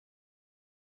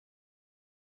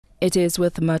It is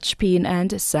with much pain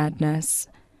and sadness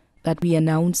that we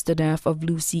announce the death of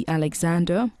Lucy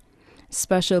Alexander,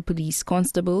 Special Police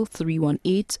Constable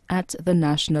 318 at the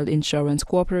National Insurance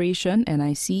Corporation,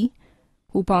 NIC,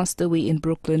 who passed away in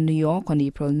Brooklyn, New York on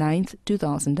April 9,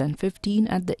 2015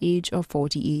 at the age of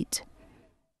 48.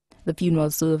 The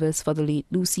funeral service for the late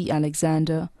Lucy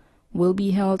Alexander will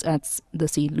be held at the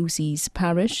St. Lucy's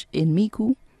Parish in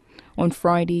Micoud on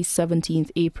Friday,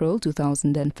 17th April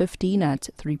 2015 at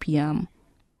 3 p.m.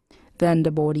 Then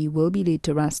the body will be laid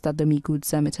to rest at the Micoud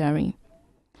Cemetery.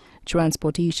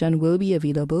 Transportation will be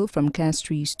available from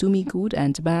Castries to Micoud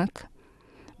and back.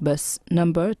 Bus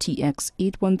number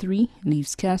TX813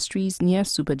 leaves Castries near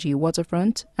Super J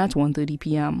Waterfront at 1:30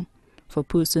 p.m. for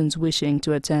persons wishing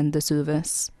to attend the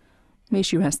service. May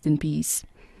she rest in peace.